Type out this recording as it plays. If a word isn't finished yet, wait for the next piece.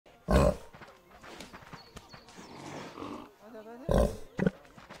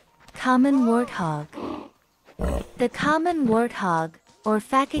Common warthog. The common warthog, or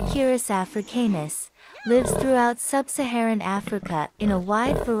Phacochoerus africanus, lives throughout Sub-Saharan Africa in a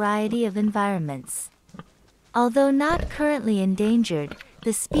wide variety of environments. Although not currently endangered,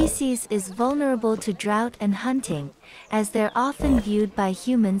 the species is vulnerable to drought and hunting, as they're often viewed by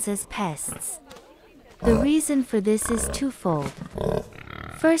humans as pests. The reason for this is twofold.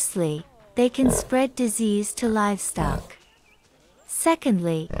 Firstly, they can spread disease to livestock.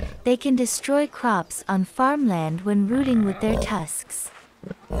 Secondly, they can destroy crops on farmland when rooting with their tusks.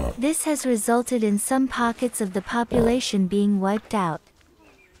 This has resulted in some pockets of the population being wiped out.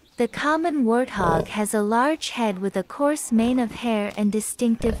 The common warthog has a large head with a coarse mane of hair and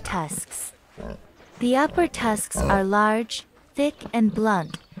distinctive tusks. The upper tusks are large, thick and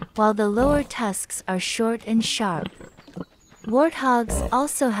blunt, while the lower tusks are short and sharp. Warthogs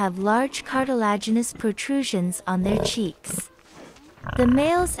also have large cartilaginous protrusions on their cheeks. The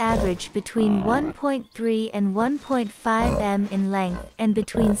males average between 1.3 and 1.5 m in length and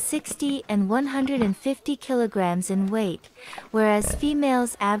between 60 and 150 kilograms in weight, whereas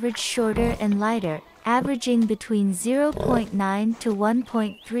females average shorter and lighter, averaging between 0.9 to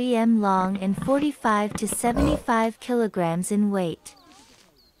 1.3 m long and 45 to 75 kilograms in weight.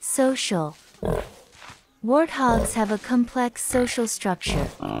 Social. Warthogs have a complex social structure.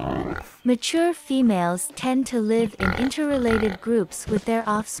 Mature females tend to live in interrelated groups with their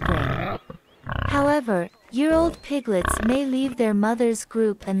offspring. However, year-old piglets may leave their mother's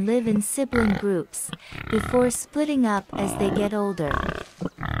group and live in sibling groups, before splitting up as they get older.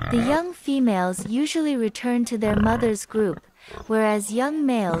 The young females usually return to their mother's group, whereas young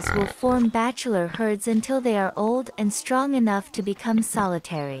males will form bachelor herds until they are old and strong enough to become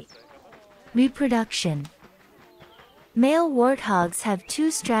solitary. Reproduction. Male warthogs have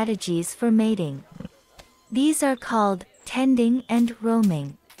two strategies for mating. These are called tending and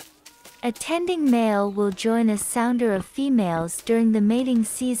roaming. A tending male will join a sounder of females during the mating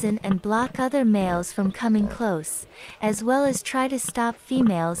season and block other males from coming close, as well as try to stop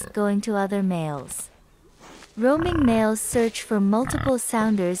females going to other males. Roaming males search for multiple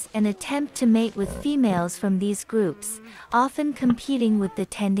sounders and attempt to mate with females from these groups, often competing with the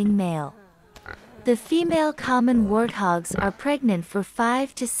tending male. The female common warthogs are pregnant for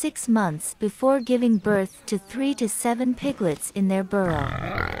 5 to 6 months before giving birth to 3 to 7 piglets in their burrow.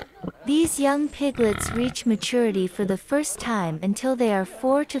 These young piglets reach maturity for the first time until they are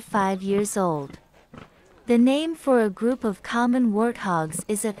 4 to 5 years old. The name for a group of common warthogs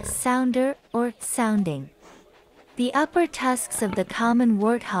is a sounder or sounding. The upper tusks of the common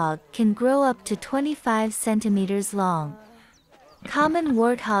warthog can grow up to 25 centimeters long. Common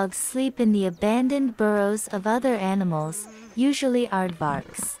warthogs sleep in the abandoned burrows of other animals, usually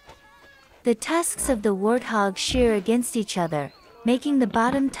aardvarks. The tusks of the warthog shear against each other, making the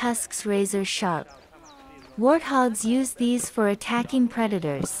bottom tusks razor sharp. Warthogs use these for attacking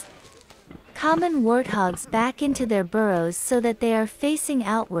predators. Common warthogs back into their burrows so that they are facing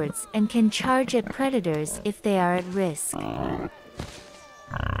outwards and can charge at predators if they are at risk.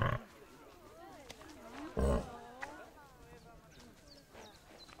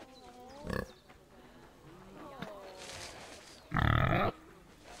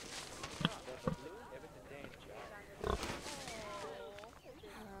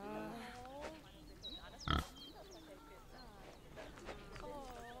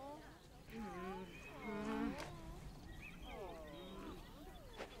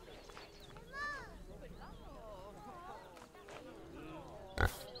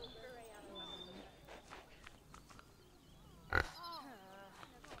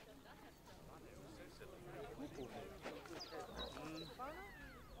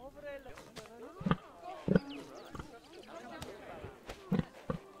 Over